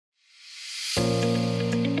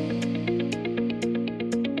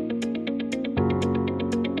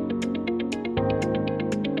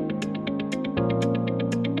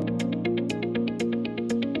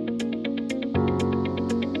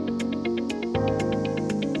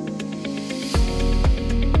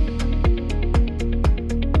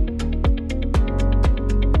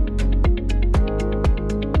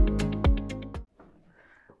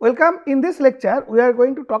Welcome. In this lecture, we are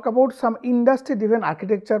going to talk about some industry driven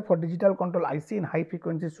architecture for digital control IC in high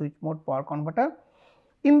frequency switch mode power converter.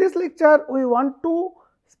 In this lecture, we want to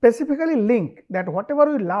specifically link that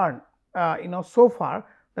whatever we learned so far,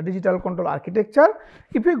 the digital control architecture,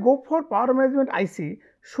 if we go for power management IC,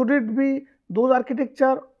 should it be those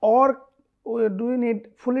architecture, or do we need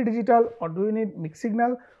fully digital, or do we need mixed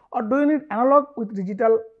signal, or do we need analog with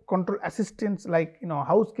digital control assistance like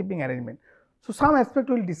housekeeping arrangement. So, some aspect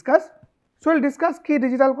we will discuss. So, we will discuss key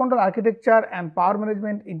digital control architecture and power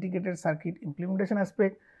management integrated circuit implementation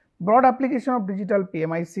aspect, broad application of digital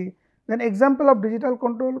PMIC, then example of digital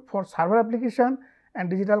control for server application and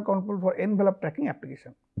digital control for envelope tracking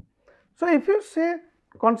application. So, if you say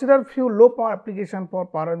consider few low power application for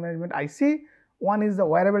power management IC, one is the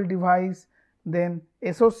wearable device, then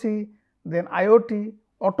SOC, then IoT,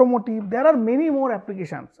 automotive, there are many more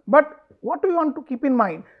applications, but what we want to keep in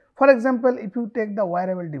mind. For example, if you take the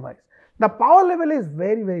wearable device, the power level is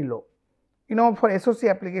very low. For SOC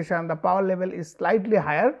application, the power level is slightly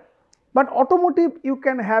higher, but automotive you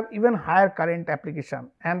can have even higher current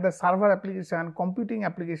application, and the server application, computing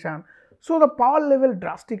application. So, the power level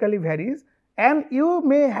drastically varies, and you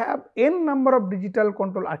may have n number of digital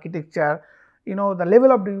control architecture, the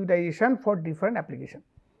level of digitization for different applications.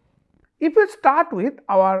 If we start with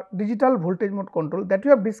our digital voltage mode control that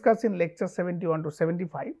we have discussed in lecture 71 to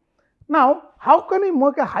 75. Now, how can we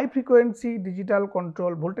make a high frequency digital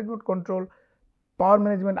control, voltage mode control, power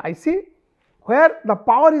management IC, where the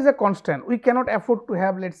power is a constant? We cannot afford to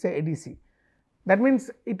have, let us say, ADC. That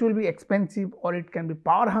means it will be expensive, or it can be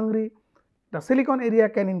power hungry, the silicon area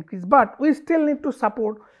can increase, but we still need to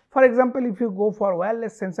support. For example, if you go for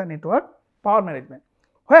wireless sensor network power management,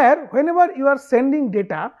 where whenever you are sending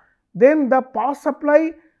data, then the power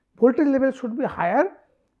supply voltage level should be higher,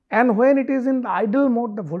 and when it is in the idle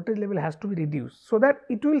mode, the voltage level has to be reduced, so that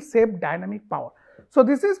it will save dynamic power. So,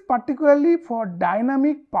 this is particularly for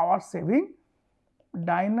dynamic power saving.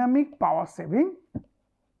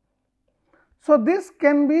 So, this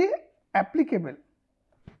can be applicable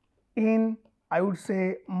in, I would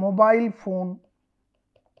say, mobile phone,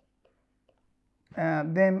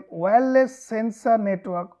 then wireless sensor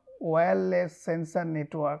network,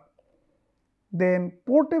 then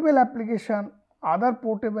portable application, other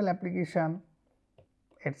portable application,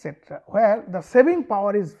 etc., where the saving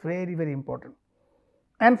power is very important.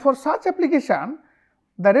 And for such application,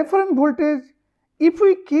 the reference voltage, if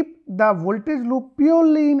we keep the voltage loop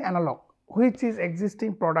purely in analog, which is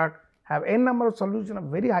existing product, have n number of solution of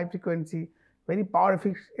very high frequency, very power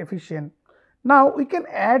efficient. Now, we can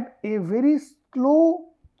add a very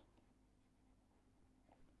slow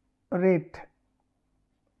rate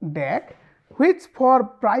DAC, which for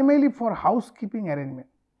primarily for housekeeping arrangement,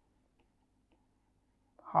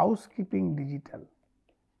 housekeeping digital.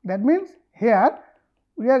 That means, here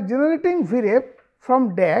we are generating VREF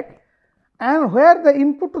from DAC, and where the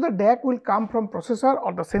input to the DAC will come from processor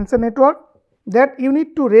or the sensor network, that you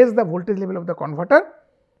need to raise the voltage level of the converter,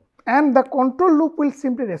 and the control loop will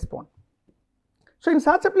simply respond. So, in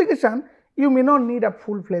such application, you may not need a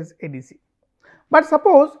full fledged ADC. But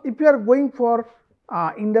suppose if you are going for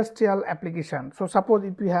industrial application. So, suppose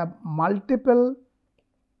if you have multiple,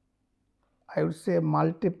 I would say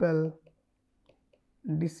multiple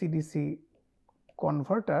DC-DC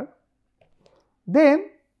converter, then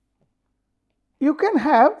you can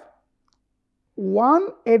have one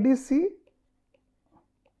ADC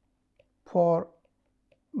for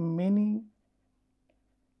many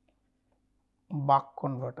buck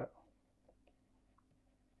converter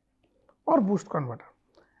or boost converter,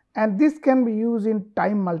 and this can be used in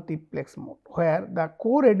time multiplex mode, where the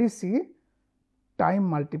core ADC time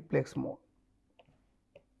multiplex mode,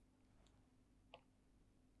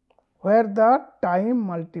 where the time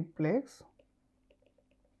multiplex,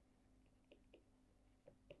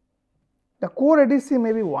 the core ADC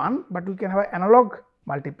may be 1, but we can have an analog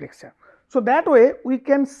multiplexer. So, that way we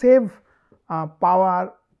can save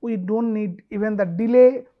power, we do not need even the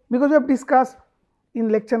delay, because we have discussed in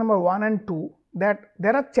lecture number 1 and 2 that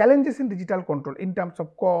there are challenges in digital control in terms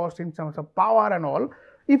of cost, in terms of power and all.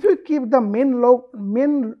 If you keep the main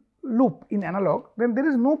loop in analog, then there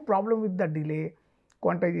is no problem with the delay,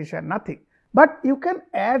 quantization, nothing. But you can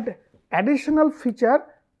add additional feature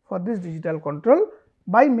for this digital control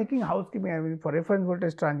by making housekeeping arrangement for reference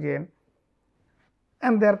voltage transient,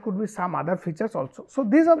 and there could be some other features also. So,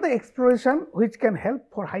 these are the exploration which can help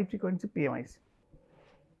for high frequency PMIC.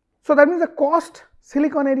 So, that means the cost,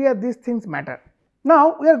 silicon area, these things matter.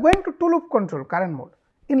 Now, we are going to two loop control current mode.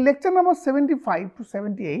 In lecture number 75 to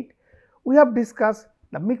 78, we have discussed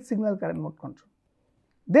the mixed signal current mode control.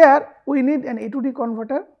 There we need an A to D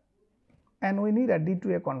converter and we need a D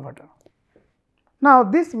to A converter. Now,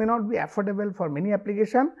 this may not be affordable for many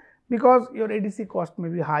applications because your ADC cost may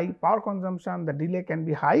be high, power consumption, the delay can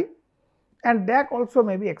be high, and DAC also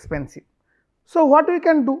may be expensive. So, what we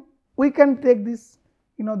can do? We can take this,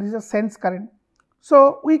 this is a sense current.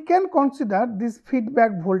 So, we can consider this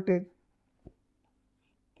feedback voltage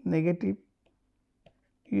negative,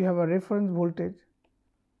 you have a reference voltage,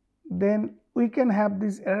 then we can have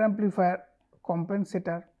this error amplifier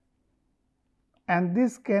compensator, and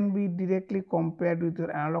this can be directly compared with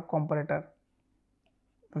your analog comparator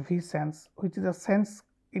V sense, which is a sense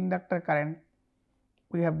inductor current.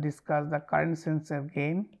 We have discussed the current sensor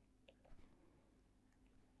gain,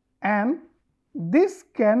 and this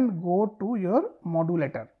can go to your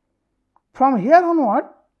modulator. From here onward,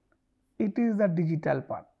 it is the digital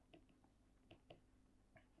part.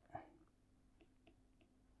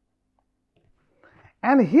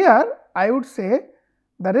 And here I would say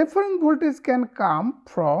the reference voltage can come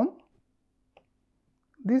from,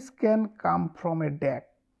 this can come from a DAC,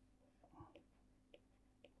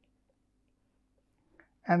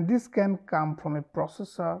 and this can come from a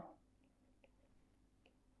processor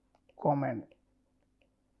command,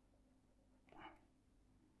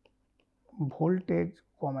 voltage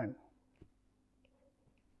command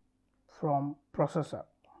from processor.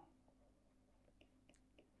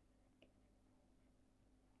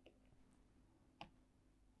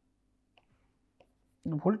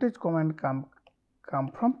 The voltage command come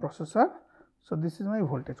from processor. So, this is my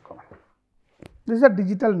voltage command. This is a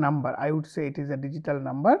digital number, I would say it is a digital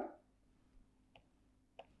number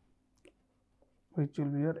which will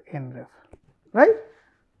be your NREF, right.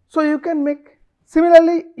 So, you can make,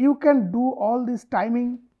 similarly you can do all this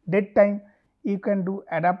timing, dead time, you can do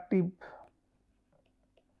adaptive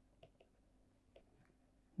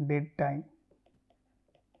dead time.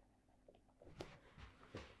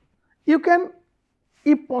 You can,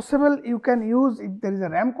 if possible, you can use, if there is a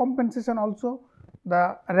ramp compensation also,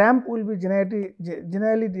 the ramp will be generally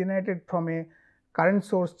generated from a current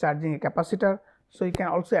source charging a capacitor. So, you can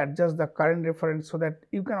also adjust the current reference, so that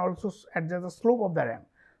you can also adjust the slope of the ramp.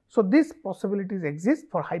 So, these possibilities exist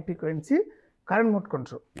for high frequency current mode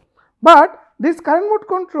control. But this current mode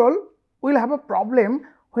control will have a problem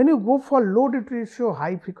when you go for low duty ratio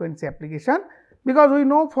high frequency application, because we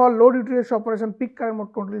know for low duty ratio operation peak current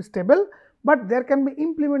mode control is stable, but there can be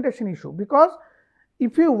implementation issue, because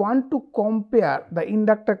if you want to compare the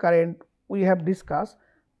inductor current, we have discussed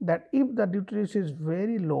that if the duty ratio is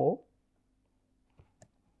very low,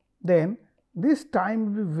 then this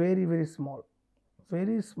time will be very small,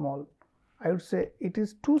 very small. I would say it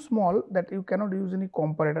is too small that you cannot use any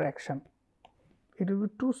comparator action, it will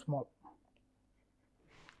be too small.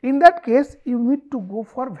 In that case, you need to go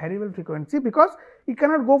for variable frequency, because you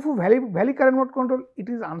cannot go for valley current mode control, it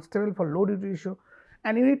is unstable for low duty ratio,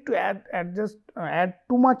 and you need to add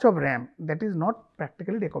too much of RAM, that is not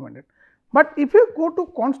practically recommended. But if you go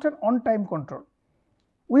to constant on time control,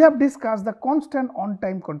 we have discussed the constant on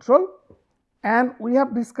time control, and we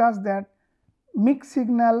have discussed that mixed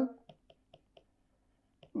signal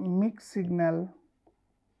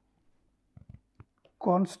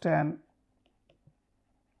constant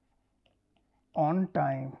on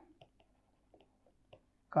time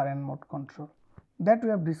current mode control, that we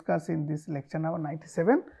have discussed in this lecture number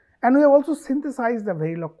 97, and we have also synthesized the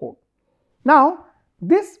Verilog code. Now,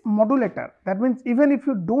 this modulator, that means even if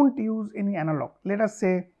you do not use any analog, let us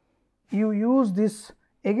say you use this,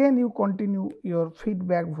 again you continue your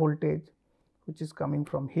feedback voltage which is coming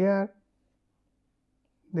from here,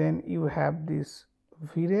 then you have this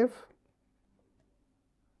Vref,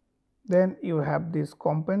 then you have this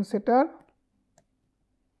compensator,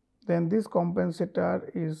 then this compensator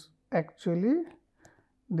is actually,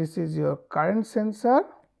 this is your current sensor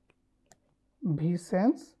V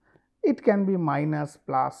sense, it can be minus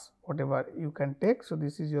plus whatever you can take. So,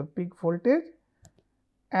 this is your peak voltage,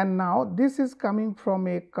 and now this is coming from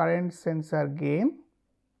a current sensor gain.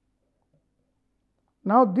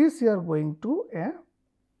 Now, this you are going to a,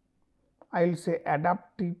 I will say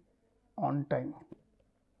adaptive on time.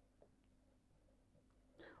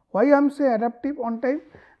 Why I am saying adaptive on time?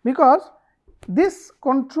 Because this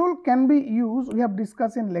control can be used, we have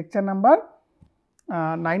discussed in lecture number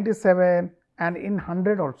 97, and in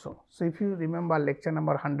 100 also. So, if you remember lecture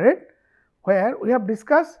number 100, where we have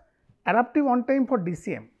discussed adaptive on time for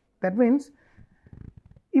DCM. That means,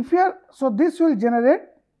 if you are, so this will generate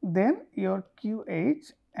then your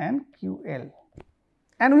QH and QL,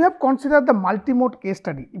 and we have considered the multi-mode case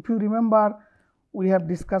study. If you remember, we have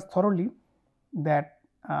discussed thoroughly that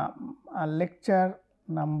lecture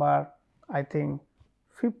number I think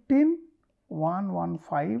 15,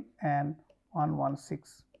 115 and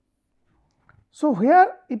 116. So,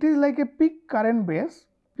 here it is like a peak current base,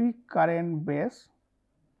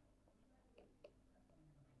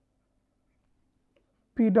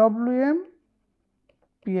 PWM,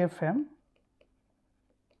 PFM,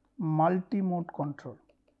 multi-mode control.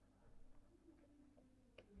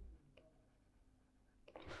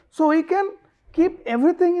 So, we can keep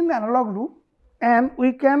everything in the analog loop and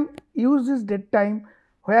we can use this dead time,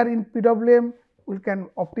 where in PWM we can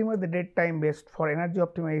optimize the dead time based for energy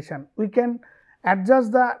optimization. We can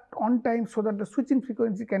adjust the on time so that the switching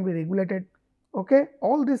frequency can be regulated. Okay,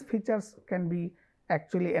 all these features can be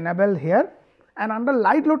actually enabled here, and under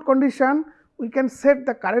light load condition we can set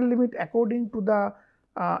the current limit according to the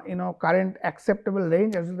current acceptable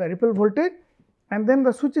range as well as the ripple voltage, and then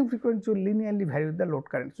the switching frequency will linearly vary with the load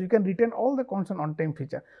current. So, you can retain all the constant on time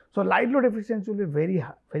feature. So, light load efficiency will be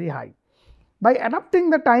very high. By adapting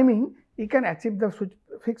the timing, you can achieve the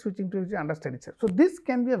fixed switching frequency under steady state. So, this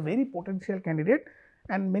can be a very potential candidate,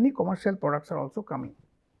 and many commercial products are also coming.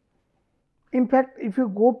 In fact, if you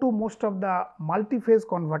go to most of the multi-phase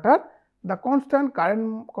converter, the constant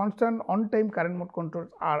on time current mode controls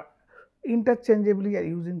are interchangeably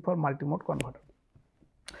using for multi-mode converter.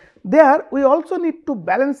 There we also need to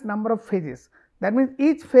balance number of phases. That means,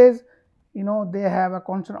 each phase they have a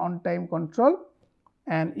constant on time control,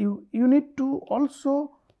 and you need to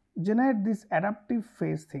also generate this adaptive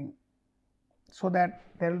phase thing, so that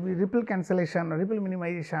there will be ripple cancellation, ripple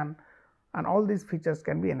minimization, and all these features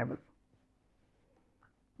can be enabled.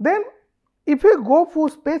 Then if you go for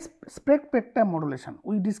spectrum modulation,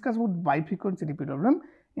 we discussed with bifrequency PWM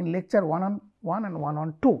in lecture 1 and 1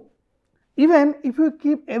 on 2. Even if you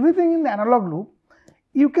keep everything in the analog loop,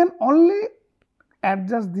 you can only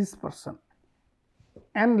adjust this person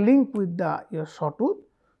and link with your sawtooth,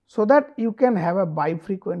 so that you can have a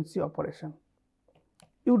bifrequency operation.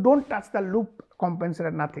 You do not touch the loop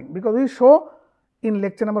compensator, nothing, because we show in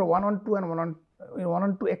lecture number 1 on 2 and 1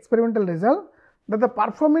 on 2 experimental result that the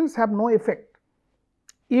performance have no effect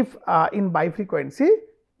if in bifrequency,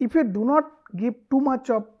 if you do not give too much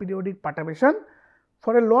of periodic perturbation.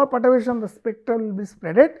 For a lower perturbation, the spectrum will be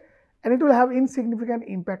spreaded and it will have insignificant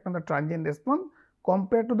impact on the transient response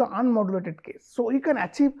compared to the unmodulated case. So, you can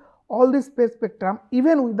achieve all this phase spectrum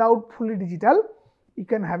even without fully digital. You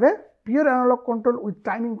can have a pure analog control with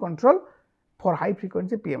timing control for high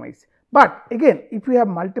frequency PMIC. But again, if you have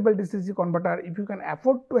multiple DC converter, if you can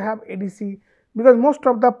afford to have ADC, because most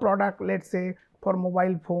of the product, let us say for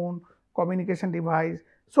mobile phone, communication device.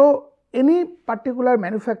 So, any particular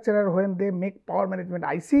manufacturer, when they make power management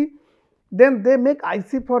IC, then they make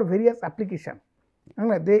IC for various application.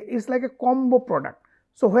 It is like a combo product.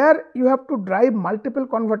 So, where you have to drive multiple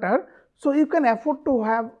converter, so you can afford to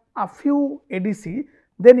have a few ADC,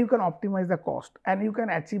 then you can optimize the cost and you can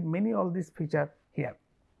achieve many all these features here.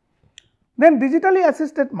 Then digitally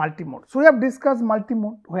assisted multi-mode. So, we have discussed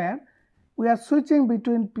multi-mode where we are switching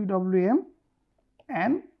between PWM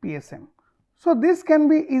and PSM. So, this can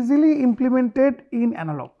be easily implemented in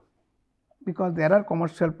analog, because there are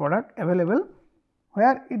commercial product available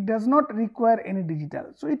where it does not require any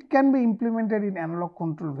digital. So, it can be implemented in analog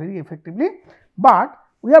control very effectively, but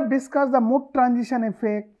we have discussed the mode transition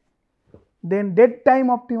effect, then dead time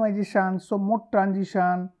optimization. So, mode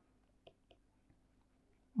transition,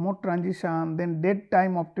 then dead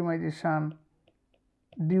time optimization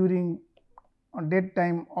during dead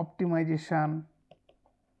time optimization.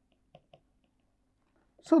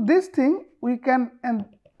 So, this thing we can, and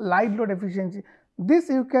light load efficiency, this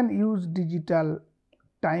you can use digital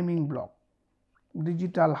timing block,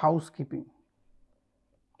 digital housekeeping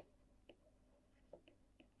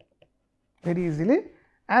very easily,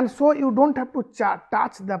 and so you do not have to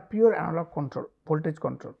touch the pure analog control, voltage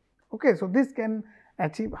control. Okay. So, this can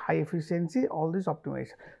achieve high efficiency, all this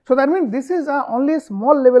optimization. So, that means this is only a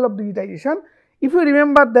small level of digitization. If you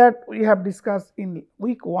remember that we have discussed in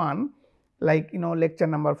week 1, like lecture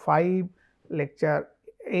number 5, lecture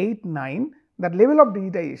 8, 9, that level of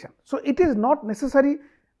digitization. So, it is not necessary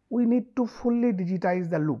we need to fully digitize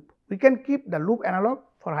the loop. We can keep the loop analog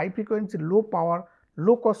for high frequency, low power,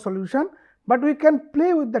 low cost solution, but we can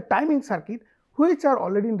play with the timing circuit which are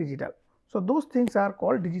already in digital. So, those things are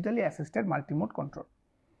called digitally assisted multi-mode control.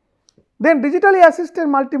 Then digitally assisted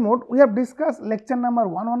multimode, we have discussed lecture number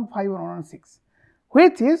 115 and 116,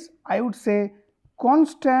 which is, I would say,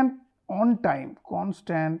 constant on time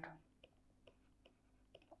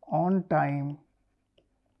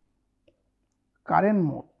current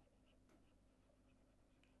mode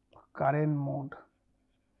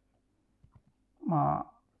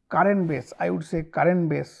current base, I would say current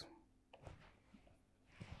base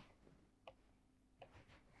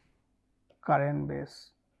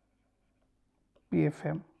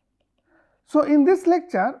PFM. So, in this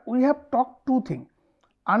lecture we have talked two things.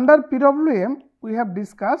 Under PWM we have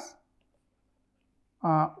discussed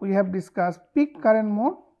peak current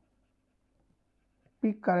mode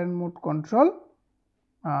control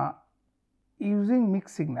using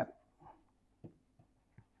mixed signal.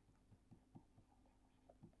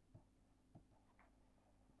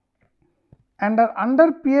 And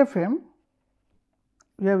under PFM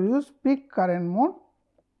we have used peak current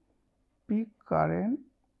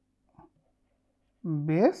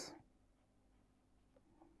base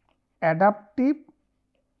adaptive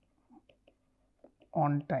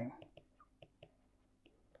on time.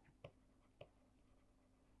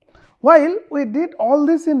 While we did all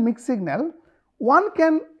this in mixed signal, one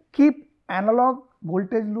can keep analog,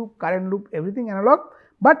 voltage loop, current loop, everything analog,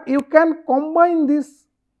 but you can combine these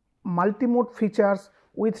multimode features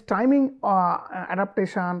with timing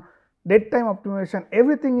adaptation, dead time optimization,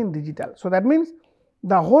 everything in digital. So, that means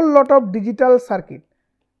the whole lot of digital circuit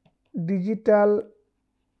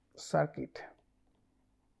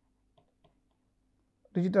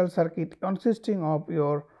consisting of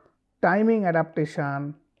your timing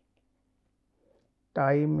adaptation,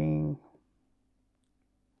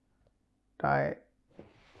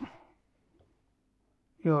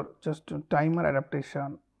 your just timer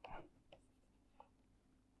adaptation,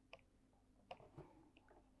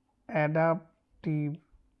 adaptive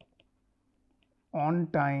on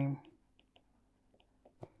time,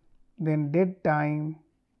 then dead time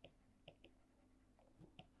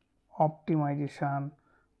optimization,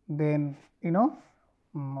 then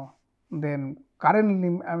then current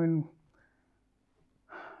limit, I mean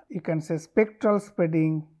you can say spectral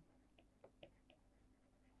spreading,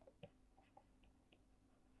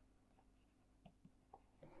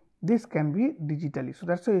 this can be digitally. So,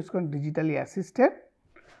 that is why it is called digitally assisted,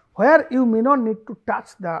 where you may not need to touch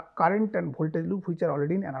the current and voltage loop which are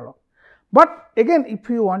already in analog. But again, if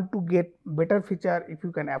you want to get better feature, if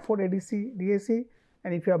you can afford ADC, DAC,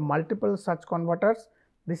 and if you have multiple such converters,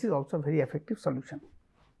 this is also a very effective solution.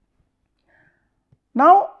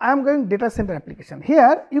 Now, I am going data center application.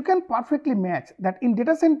 Here you can perfectly match that in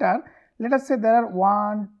data center, let us say there are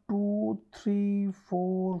 1, 2, 3,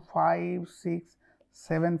 4, 5, 6,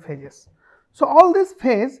 7 phases. So, all this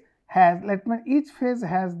phase has, each phase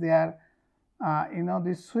has their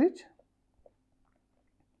this switch,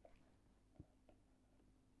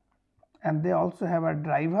 and they also have a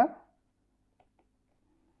driver,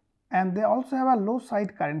 and they also have a low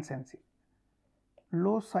side current sensing.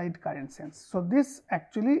 So, this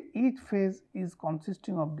actually each phase is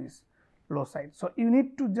consisting of this low side. So, you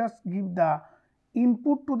need to just give the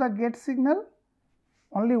input to the gate signal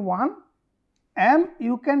only one, and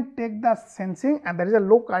you can take the sensing, and there is a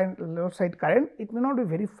low side current, it may not be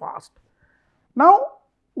very fast. Now,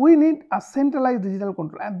 we need a centralized digital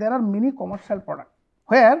control, and there are many commercial products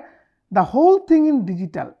where the whole thing in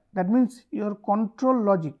digital, that means your control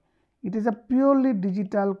logic, it is a purely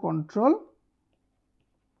digital control.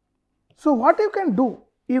 So, what you can do?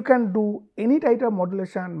 You can do any type of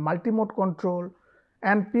modulation, multi-mode control,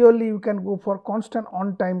 and purely you can go for constant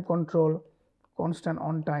on time control,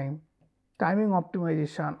 timing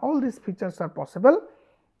optimization, all these features are possible,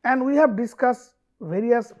 and we have discussed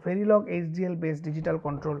various Verilog HDL based digital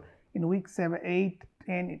control in week 7, 8,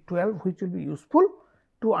 10, 12, which will be useful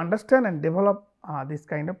to understand and develop this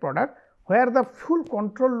kind of product, where the full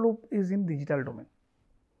control loop is in digital domain.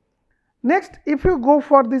 Next, if you go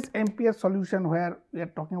for this MPS solution, where we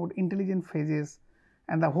are talking about intelligent phases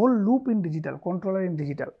and the whole loop in digital, controller in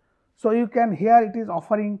digital. So, you can here it is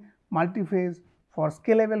offering multi-phase for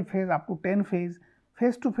scalable phase up to 10 phase,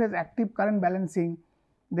 phase to phase active current balancing,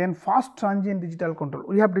 then fast transient digital control.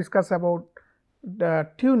 We have discussed about the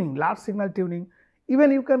tuning, large signal tuning.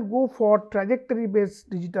 Even you can go for trajectory based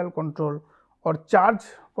digital control or charge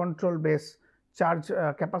control based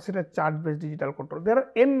capacitor charge based digital control. There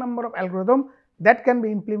are n number of algorithms that can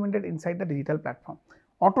be implemented inside the digital platform.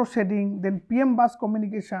 Auto shading, then PM bus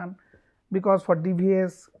communication, because for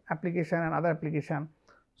DVS application and other application.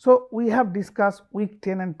 So, we have discussed week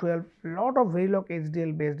 10 and 12 lot of Verilog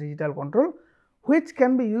HDL based digital control, which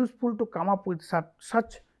can be useful to come up with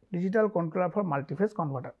such digital controller for multi-phase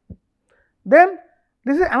converter. Then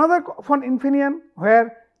this is another for Infineon,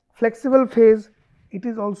 where flexible phase, it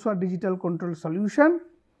is also a digital control solution,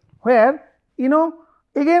 where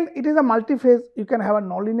again it is a multi-phase. You can have a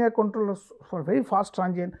nonlinear controller for very fast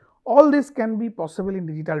transient. All this can be possible in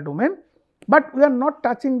digital domain, but we are not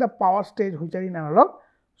touching the power stage which are in analog.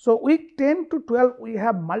 So, week 10 to 12 we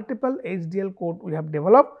have multiple HDL code we have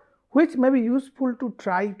developed, which may be useful to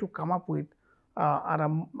try to come up with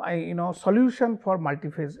solution for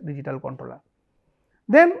multi-phase digital controller.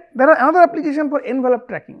 Then there are another application for envelope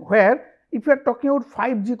tracking, where if you are talking about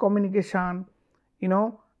 5G communication,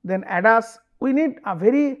 then ADAS, we need a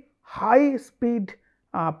very high speed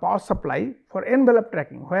power supply for envelope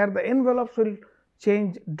tracking, where the envelopes will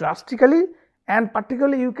change drastically, and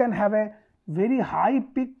particularly you can have a very high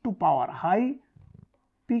peak to power, high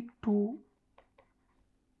peak to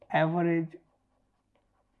average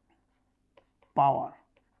power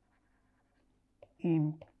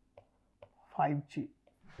in 5G.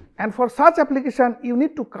 And for such application, you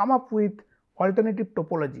need to come up with alternative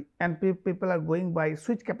topology, and people are going by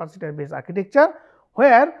switch capacitor based architecture,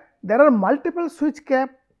 where there are multiple switch cap,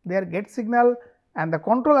 their gate signal and the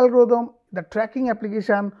control algorithm, the tracking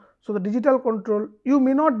application. So, the digital control, you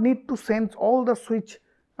may not need to sense all the switch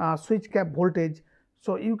cap voltage.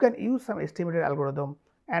 So, you can use some estimated algorithm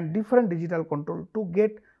and different digital control to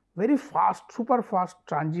get very fast, super fast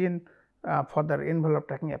transient for the envelope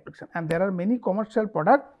tracking application. And there are many commercial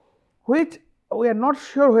products which we are not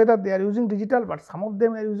sure whether they are using digital, but some of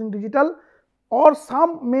them are using digital, or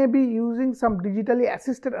some may be using some digitally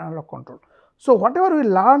assisted analog control. So, whatever we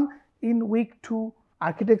learn in week 2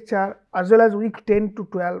 architecture as well as week 10 to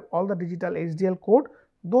 12 all the digital HDL code,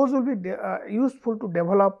 those will be useful to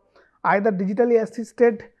develop either digitally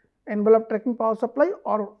assisted envelope tracking power supply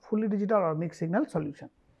or fully digital or mixed signal solution.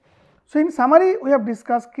 So, in summary, we have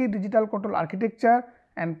discussed key digital control architecture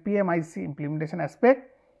and PMIC implementation aspect.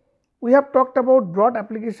 We have talked about broad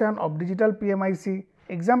application of digital PMIC,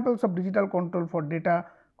 examples of digital control for data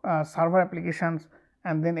server applications,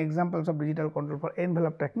 and then examples of digital control for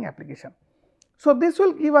envelope tracking application. So, this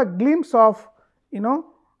will give a glimpse of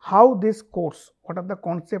how this course, what are the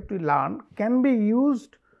concepts we learn, can be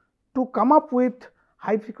used to come up with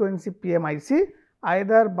high frequency PMIC,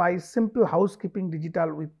 either by simple housekeeping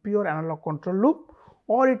digital with pure analog control loop,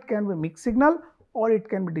 or it can be mixed signal, or it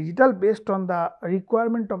can be digital based on the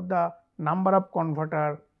requirement of the number of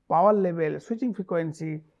converter, power level, switching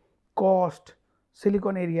frequency, cost,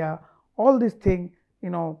 silicon area, all these things.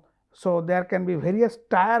 So, there can be various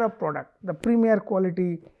tier of product, the premier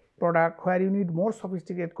quality product where you need more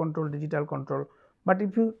sophisticated control, digital control, but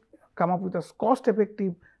if you come up with a cost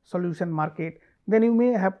effective solution market, then you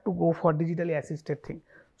may have to go for digitally assisted thing.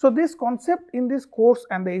 So, this concept in this course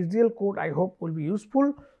and the HDL code I hope will be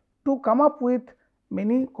useful to come up with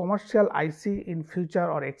many commercial IC in future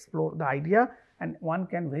or explore the idea, and one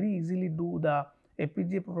can very easily do the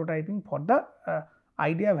FPGA prototyping for the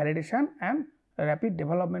idea validation and rapid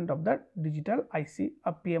development of the digital IC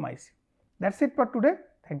or PMIC. That is it for today.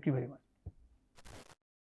 Thank you very much.